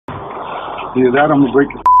Either that, I'm gonna break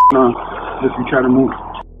your arm if you try to move.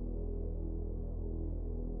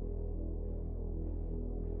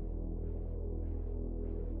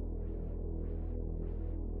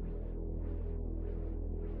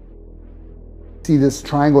 See this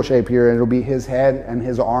triangle shape here, and it'll be his head and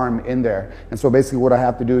his arm in there. And so basically what I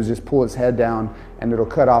have to do is just pull his head down, and it'll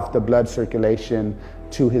cut off the blood circulation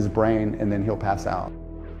to his brain, and then he'll pass out.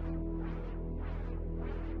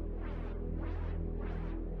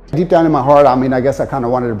 Deep down in my heart, I mean, I guess I kind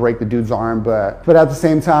of wanted to break the dude's arm, but at the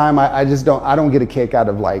same time, I just don't get a kick out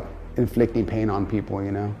of like inflicting pain on people,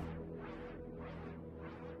 you know?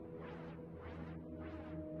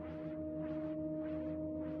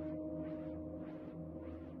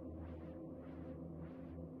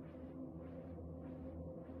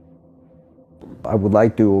 I would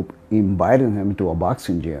like to invite him to a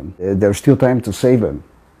boxing gym. There's still time to save him.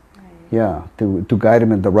 Yeah, to guide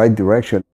him in the right direction.